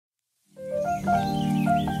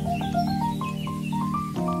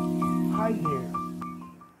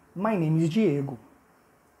My name is Diego.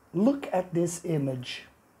 Look at this image.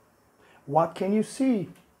 What can you see?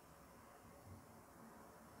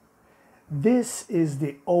 This is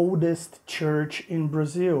the oldest church in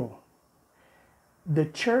Brazil. The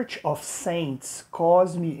Church of Saints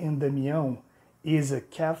Cosme and Damião is a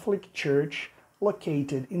Catholic church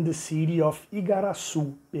located in the city of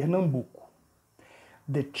Igaraçu, Pernambuco.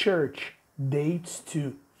 The church dates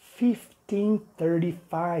to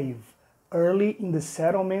 1535, early in the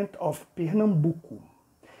settlement of Pernambuco.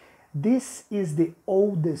 This is the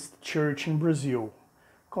oldest church in Brazil,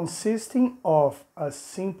 consisting of a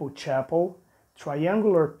simple chapel,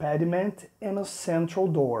 triangular pediment, and a central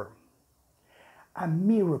door. A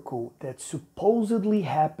miracle that supposedly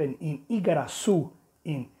happened in Igaraçu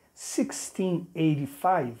in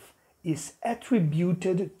 1685 is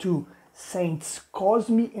attributed to Saints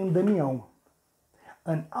Cosme and Damião.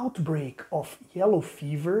 An outbreak of yellow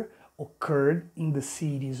fever occurred in the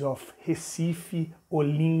cities of Recife,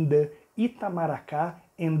 Olinda, Itamaracá,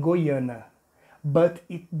 and Goiânia, but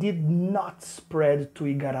it did not spread to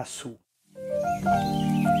Igaraçu.